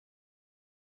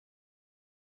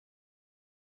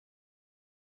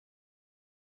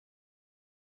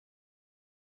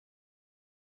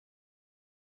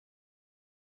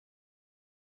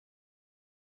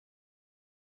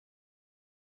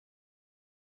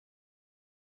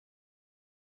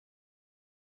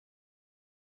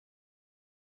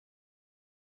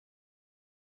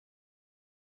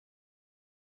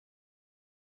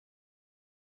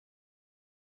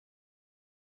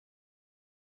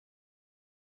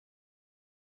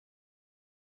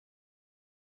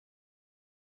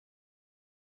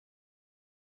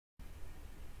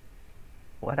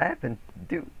What happened?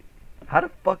 Dude, how the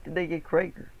fuck did they get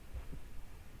Krager?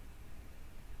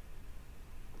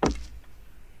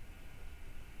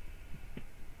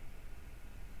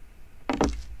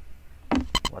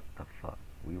 What the fuck?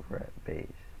 We were at base.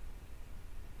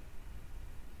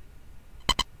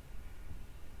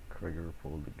 Krager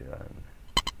pulled the gun.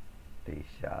 They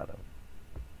shot him.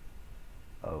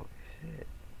 Oh shit.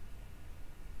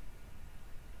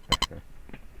 And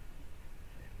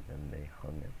then they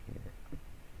hung him here.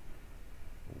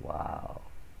 Wow.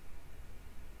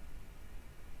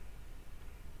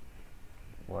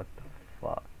 What the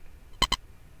fuck?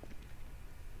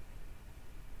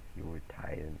 You were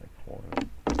tied in the corner.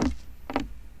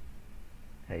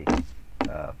 Hey,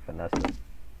 Vanessa.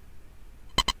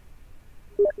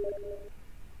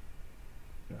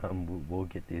 We'll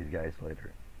get these guys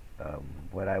later.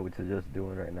 What I would suggest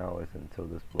doing right now is until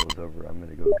this blows over, I'm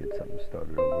gonna go get something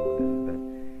started over with this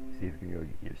event. See if you can go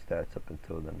get your stats up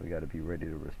until then. We gotta be ready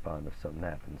to respond if something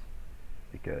happens.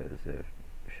 Because if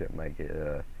shit might get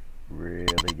really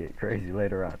get crazy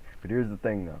later on. But here's the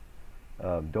thing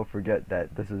though. Don't forget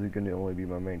that this isn't gonna only be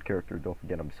my main character. Don't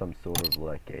forget I'm some sort of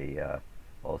like a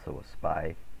also a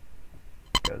spy.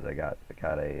 Because I got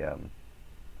a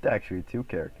actually 2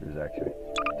 characters actually.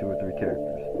 2 or 3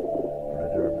 characters for the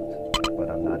Germans, but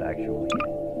I'm not actually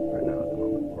right now at the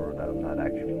moment, or I'm not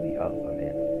actually up. I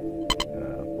mean,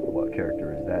 what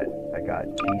character is that? I got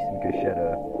Jason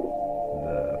Cachetta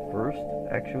the first,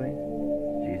 actually.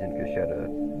 Jason Cachetta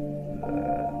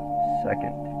the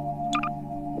second,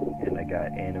 and I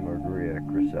got Anna Maria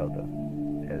Griselda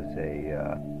as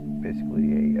a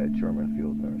basically a German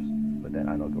field nurse. But then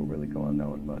I don't really go on that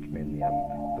one much. Mainly I'm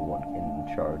the one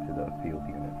in charge of the field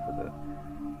unit for the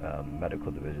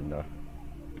medical division though.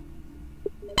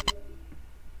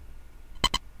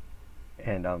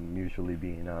 And I'm usually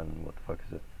being on, what the fuck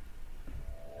is it?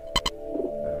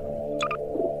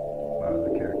 My other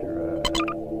character,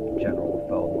 General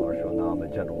Field Marshal. Now I'm a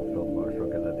General Field Marshal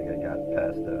because I think I got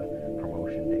past the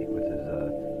promotion date, which is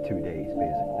 2 days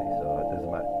basically. So this is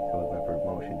it was my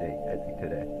promotion date, I think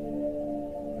today.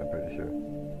 I'm pretty sure.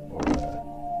 Or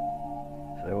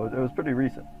so it was pretty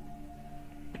recent.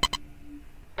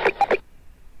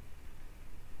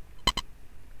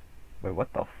 Wait,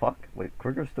 what the fuck? Wait,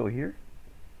 Krieger's still here?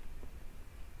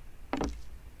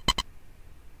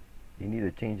 You need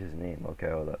to change his name. Okay,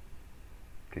 hold up.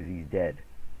 Because he's dead.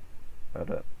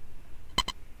 Hold up.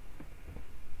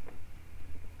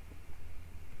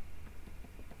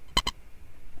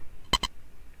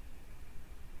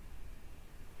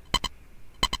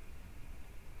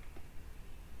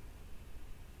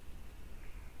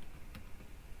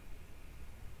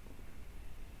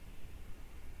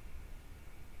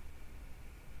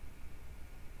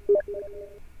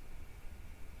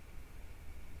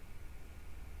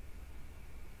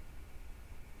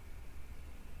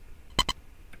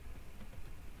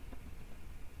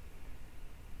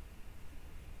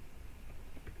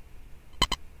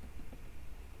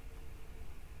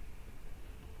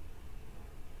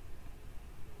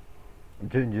 I'm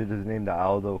changing his name to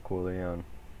Aldo Corleone.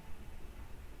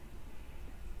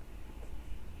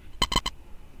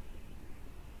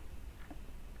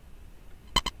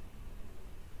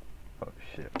 Oh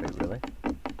shit, wait, really?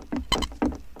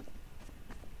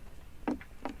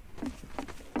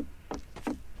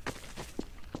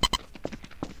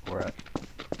 Where at?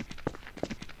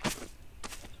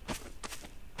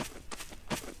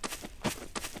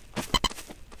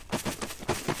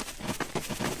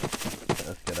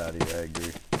 Let's get out of here, I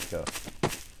agree. Let's go.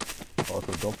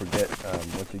 Also, don't forget,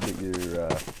 once you get your,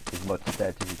 as much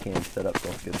stats as you can set up,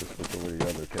 don't forget to switch over to your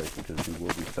other character, because we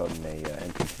will be starting a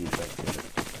NPC event together.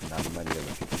 Not many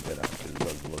other people get on, because it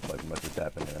doesn't look like much is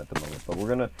happening at the moment. But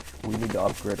we need to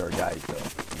upgrade our guys,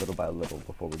 though, little by little,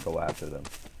 before we go after them.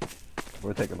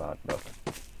 We'll take them out, though.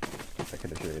 I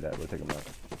can assure you that, we'll take them out.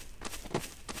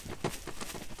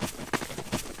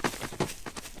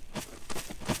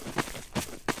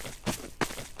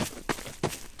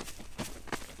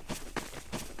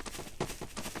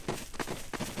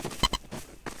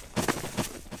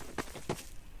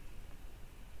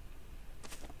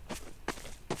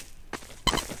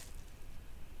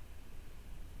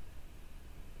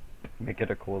 Make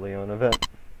it a Corleone event.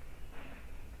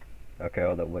 Okay,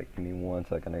 hold up, wait, give me 1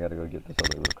 second, I gotta go get this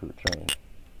other recruit trained.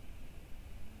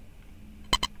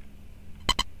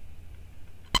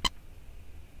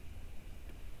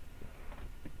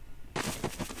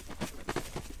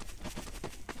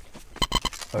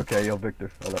 Okay, yo,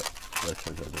 Victor, hold up. Let's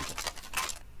check that Victor.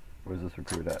 Where's this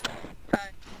recruit at?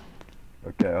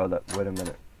 Okay, hold up, wait a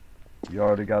minute. You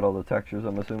already got all the textures,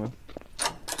 I'm assuming?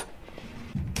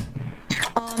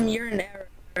 You're in error.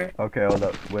 Okay, hold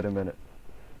up. Wait a minute.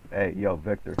 Hey, yo,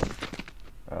 Victor.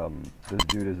 This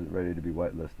dude isn't ready to be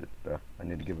whitelisted, bro. I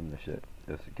need to give him the shit.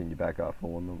 Can you back off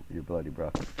for 1 minute? You're bloody,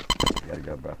 bro. You gotta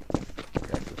go, bro.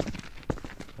 Got this.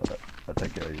 Hold up. I'll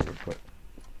take care of you real quick.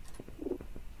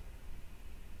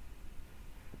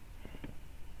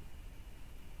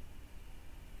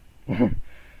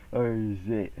 Oh,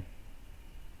 shit.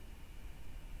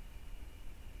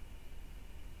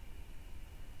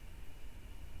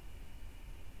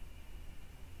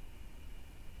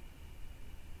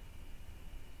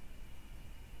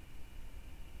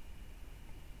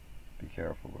 Be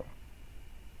careful, bro.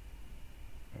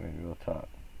 I mean, real talk.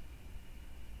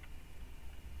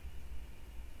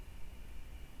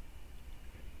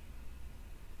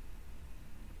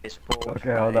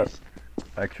 Okay, hold up.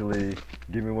 Actually,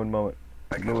 give me 1 moment.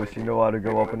 Lewis, you know how to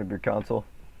go open up your console?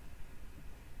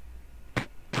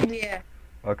 Yeah.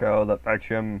 Okay, hold up.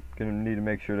 Actually, I'm gonna need to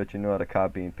make sure that you know how to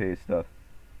copy and paste stuff.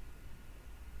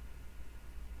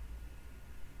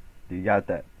 Do you got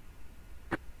that?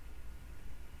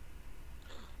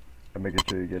 I'm making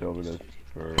sure you get over this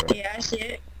for... Yeah, I see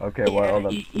it. Okay, yeah, well, hold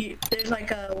up. There's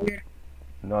like a weird...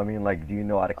 No, I mean, like, do you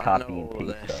know how to copy and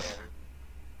paste stuff?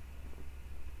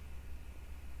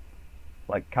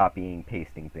 Like copying and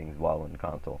pasting things while in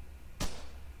console. I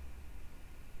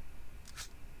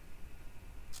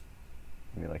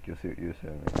mean, like, you'll see what you're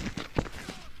saying.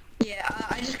 Yeah,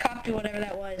 I just copied whatever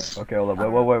that was. Okay, hold up. Wait,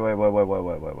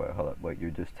 hold up. Wait,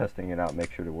 you're just testing it out,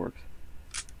 make sure it works.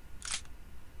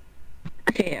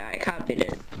 Okay, yeah, I copied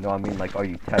it. No, I mean, like, are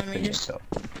you testing it though?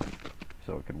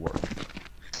 So it could work.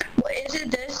 Well, is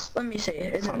it this? Let me see.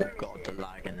 Is it this? Got the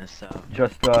lag in this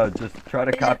Just try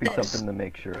to copy something to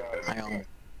make sure. Hang on.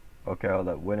 Okay, hold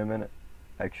up. Wait a minute.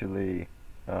 Actually,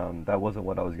 that wasn't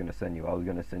what I was gonna send you. I was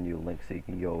gonna send you a link so you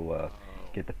can go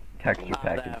get the texture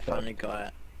pack and stuff. Finally got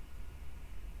it.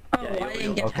 Oh, yeah, I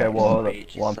didn't get Okay, that. well, hold up.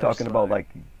 Well, I'm talking about, like,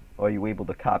 are you able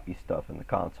to copy stuff in the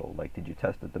console? Like, did you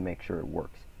test it to make sure it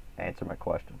works? Answer my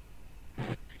question.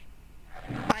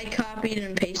 I copied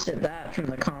and pasted that from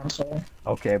the console.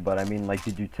 Okay, but I mean, like,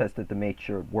 did you test it to make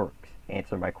sure it works?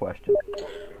 Answer my question.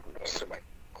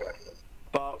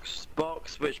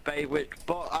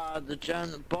 The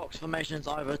German box formation is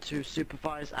either to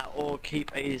supervise or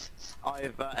keep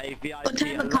either a VIP What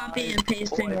type of copy and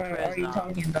pasting are you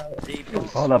talking about?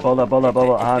 Hold up. Hans.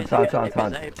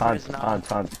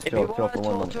 If you want to talk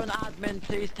to an admin,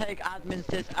 please take admin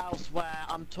sits elsewhere.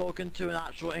 I'm talking to an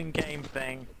actual in-game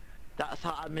thing. That's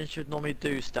how admins should normally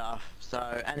do stuff.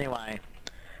 So anyway,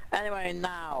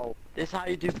 now this is how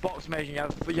you do box formation.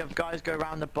 You have guys go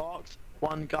around the box.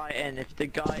 One guy in. If the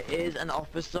guy is an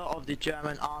officer of the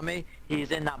German army, he's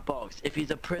in that box. If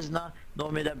he's a prisoner,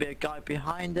 normally there'll be a guy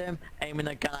behind him aiming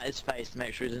a gun at his face to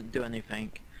make sure he doesn't do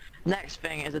anything. Next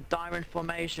thing is a diamond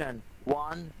formation.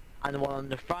 One on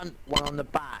the front, one on the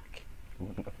back.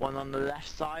 One on the left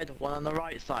side, one on the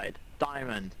right side.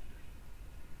 Diamond.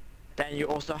 Then you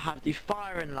also have the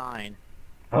firing line.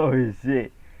 Oh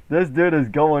shit. This dude is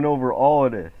going over all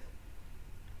of this.